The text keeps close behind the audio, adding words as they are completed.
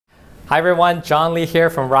Hi everyone, John Lee here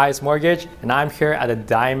from Rise Mortgage, and I'm here at the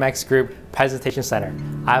Dimex Group Presentation Center.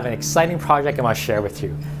 I have an exciting project I want to share with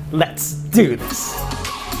you. Let's do this!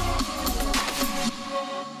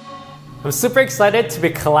 I'm super excited to be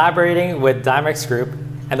collaborating with Dimex Group,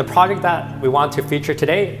 and the project that we want to feature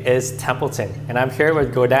today is Templeton. And I'm here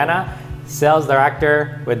with Gordana, Sales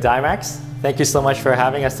Director with Dimex. Thank you so much for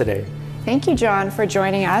having us today. Thank you, John, for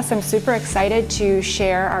joining us. I'm super excited to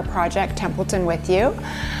share our project Templeton with you.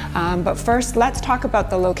 But first, let's talk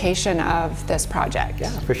about the location of this project.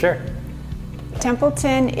 Yeah, for sure.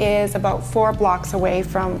 Templeton is about 4 blocks away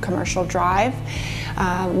from Commercial Drive.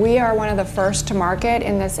 We are one of the first to market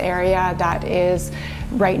in this area that is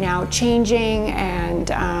right now changing,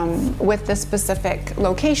 and with this specific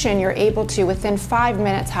location, you're able to, within 5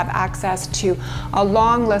 minutes, have access to a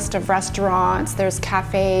long list of restaurants. There's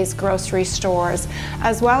cafes, grocery stores,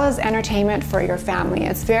 as well as entertainment for your family.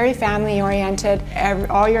 It's very family oriented.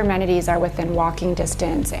 All your amenities are within walking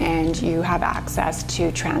distance, and you have access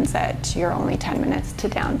to transit. You're only 10 minutes to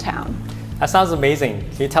downtown. That sounds amazing.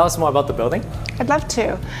 Can you tell us more about the building? I'd love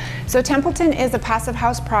to. So Templeton is a passive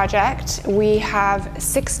house project. We have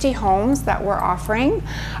 60 homes that we're offering.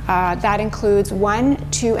 That includes 1,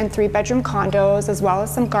 2, and 3 bedroom condos, as well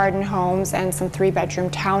as some garden homes and some 3-bedroom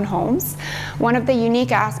townhomes. One of the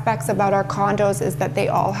unique aspects about our condos is that they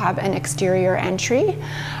all have an exterior entry.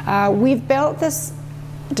 We've built this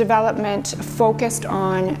development focused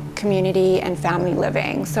on community and family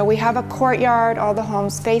living. So we have a courtyard, all the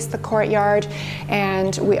homes face the courtyard,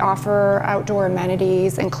 and we offer outdoor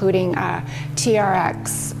amenities including a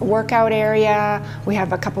TRX workout area. We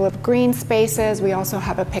have a couple of green spaces. We also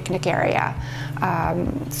have a picnic area.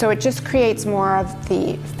 So it just creates more of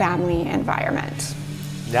the family environment.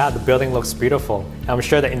 Yeah, the building looks beautiful. I'm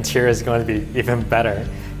sure the interior is going to be even better.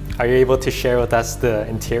 Are you able to share with us the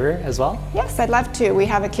interior as well? Yes, I'd love to. We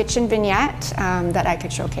have a kitchen vignette that I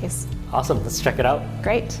could showcase. Awesome, let's check it out.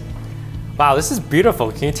 Great. Wow, this is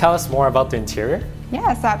beautiful. Can you tell us more about the interior?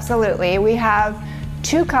 Yes, absolutely. We have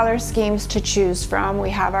 2 color schemes to choose from.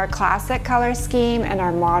 We have our classic color scheme and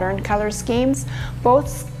our modern color schemes.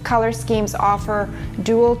 Both color schemes offer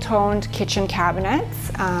dual-toned kitchen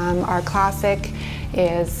cabinets. Our classic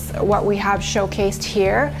is what we have showcased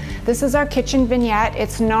here. This is our kitchen vignette.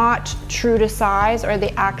 It's not true to size or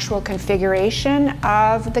the actual configuration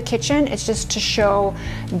of the kitchen. It's just to show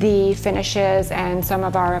the finishes and some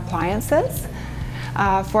of our appliances.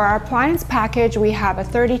 For our appliance package, we have a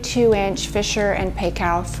 32-inch Fisher &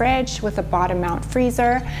 Paykel fridge with a bottom mount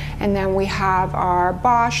freezer, and then we have our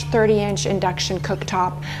Bosch 30-inch induction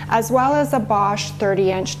cooktop, as well as a Bosch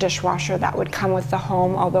 30-inch dishwasher that would come with the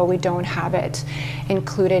home, although we don't have it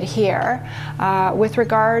included here. With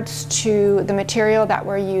regards to the material that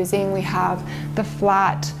we're using, we have the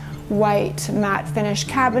flat white matte finish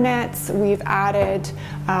cabinets. We've added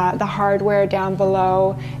the hardware down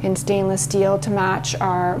below in stainless steel to match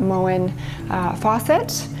our Moen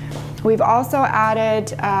faucet. We've also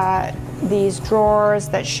added these drawers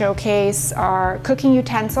that showcase our cooking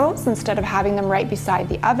utensils instead of having them right beside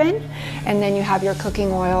the oven. And then you have your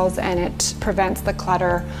cooking oils, and it prevents the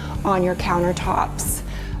clutter on your countertops.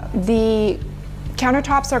 The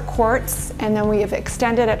countertops are quartz, and then we have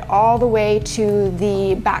extended it all the way to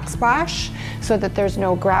the backsplash so that there's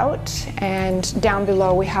no grout, and down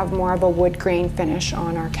below we have more of a wood grain finish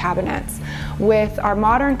on our cabinets. With our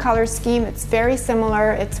modern color scheme, it's very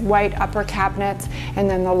similar. It's white upper cabinets, and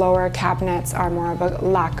then the lower cabinets are more of a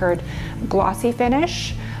lacquered glossy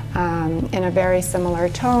finish in a very similar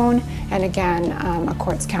tone, and again a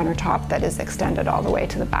quartz countertop that is extended all the way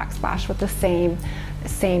to the backsplash with the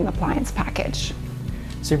same appliance package.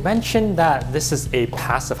 So you mentioned that this is a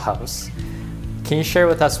passive house. Can you share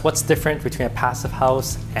with us what's different between a passive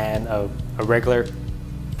house and a regular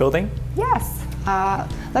building? Yes.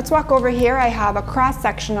 Let's walk over here. I have a cross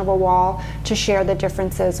section of a wall to share the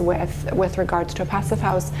differences with regards to a passive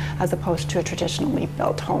house as opposed to a traditionally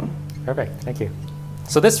built home. Perfect, thank you.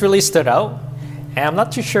 So this really stood out, and I'm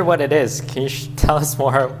not too sure what it is. Can you tell us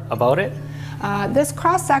more about it? This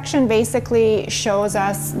cross section basically shows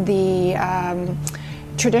us the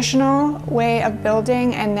traditional way of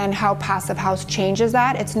building and then how passive house changes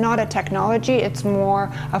that. It's not a technology, it's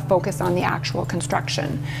more a focus on the actual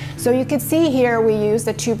construction. So you can see here we use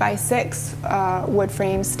the 2x6 wood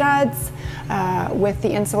frame studs with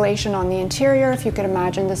the insulation on the interior. If you could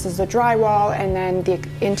imagine, this is the drywall, and then the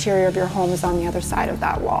interior of your home is on the other side of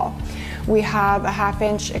that wall. We have a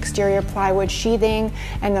 1/2-inch exterior plywood sheathing,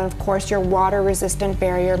 and then of course your water-resistant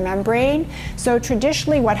barrier membrane. So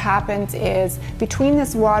traditionally what happens is between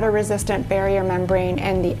this water-resistant barrier membrane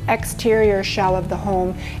and the exterior shell of the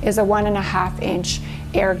home is a 1.5-inch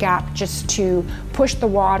air gap just to push the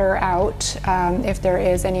water out if there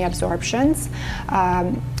is any absorptions.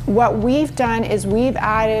 What we've done is we've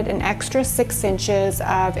added an extra 6 inches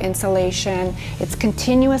of insulation. It's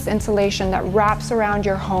continuous insulation that wraps around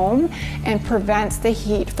your home and prevents the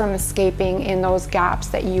heat from escaping in those gaps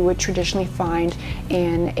that you would traditionally find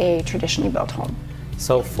in a traditionally built home.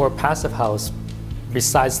 So for passive house,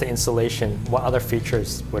 besides the insulation, what other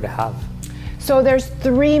features would it have? So there's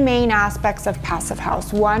 3 main aspects of passive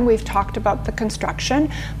house. One, we've talked about the construction,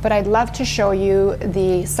 but I'd love to show you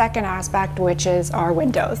the second aspect, which is our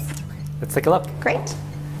windows. Let's take a look. Great.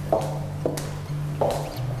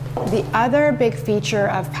 The other big feature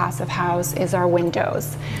of passive house is our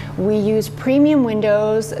windows. We use premium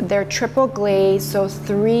windows. They're triple glazed, so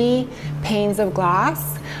 3 panes of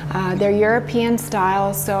glass. They're European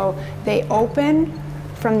style, so they open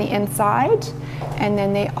from the inside, and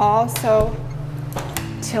then they also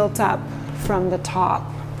tilt up from the top,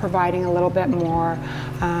 providing a little bit more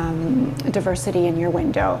diversity in your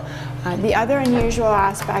window. The other unusual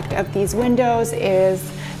aspect of these windows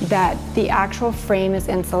is that the actual frame is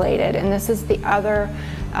insulated, and this is the other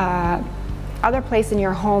place in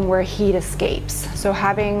your home where heat escapes. So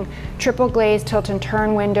having triple glazed tilt and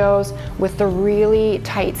turn windows with the really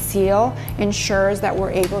tight seal ensures that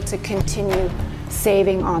we're able to continue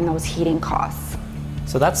saving on those heating costs.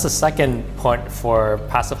 So that's the second point for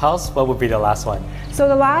passive house. What would be the last one? So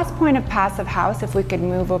the last point of passive house, if we could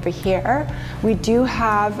move over here, we do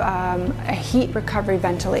have a heat recovery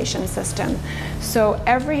ventilation system. So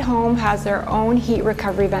every home has their own heat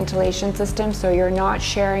recovery ventilation system, so you're not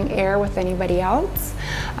sharing air with anybody else.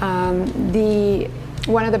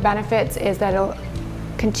 One of the benefits is that it'll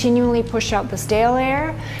continually push out the stale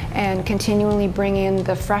air and continually bring in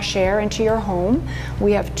the fresh air into your home.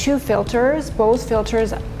 We have 2 filters. Both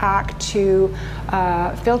filters act to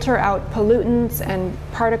filter out pollutants and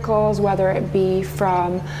particles, whether it be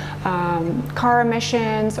from car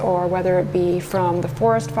emissions or whether it be from the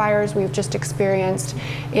forest fires we've just experienced.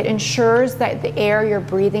 It ensures that the air you're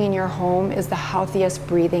breathing in your home is the healthiest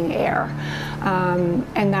breathing air.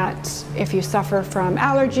 And that if you suffer from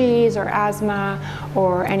allergies or asthma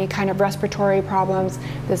or any kind of respiratory problems,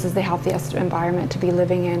 this is the healthiest environment to be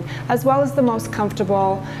living in, as well as the most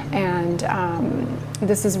comfortable, and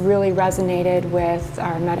this has really resonated with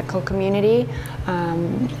our medical community.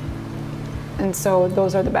 And so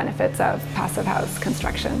those are the benefits of passive house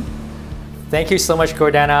construction. Thank you so much,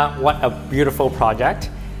 Gordana. What a beautiful project.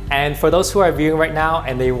 And for those who are viewing right now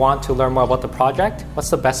and they want to learn more about the project, what's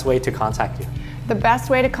the best way to contact you? The best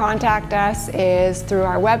way to contact us is through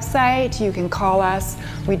our website. You can call us.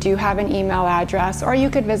 We do have an email address, or you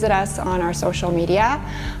could visit us on our social media.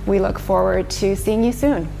 We look forward to seeing you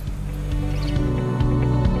soon.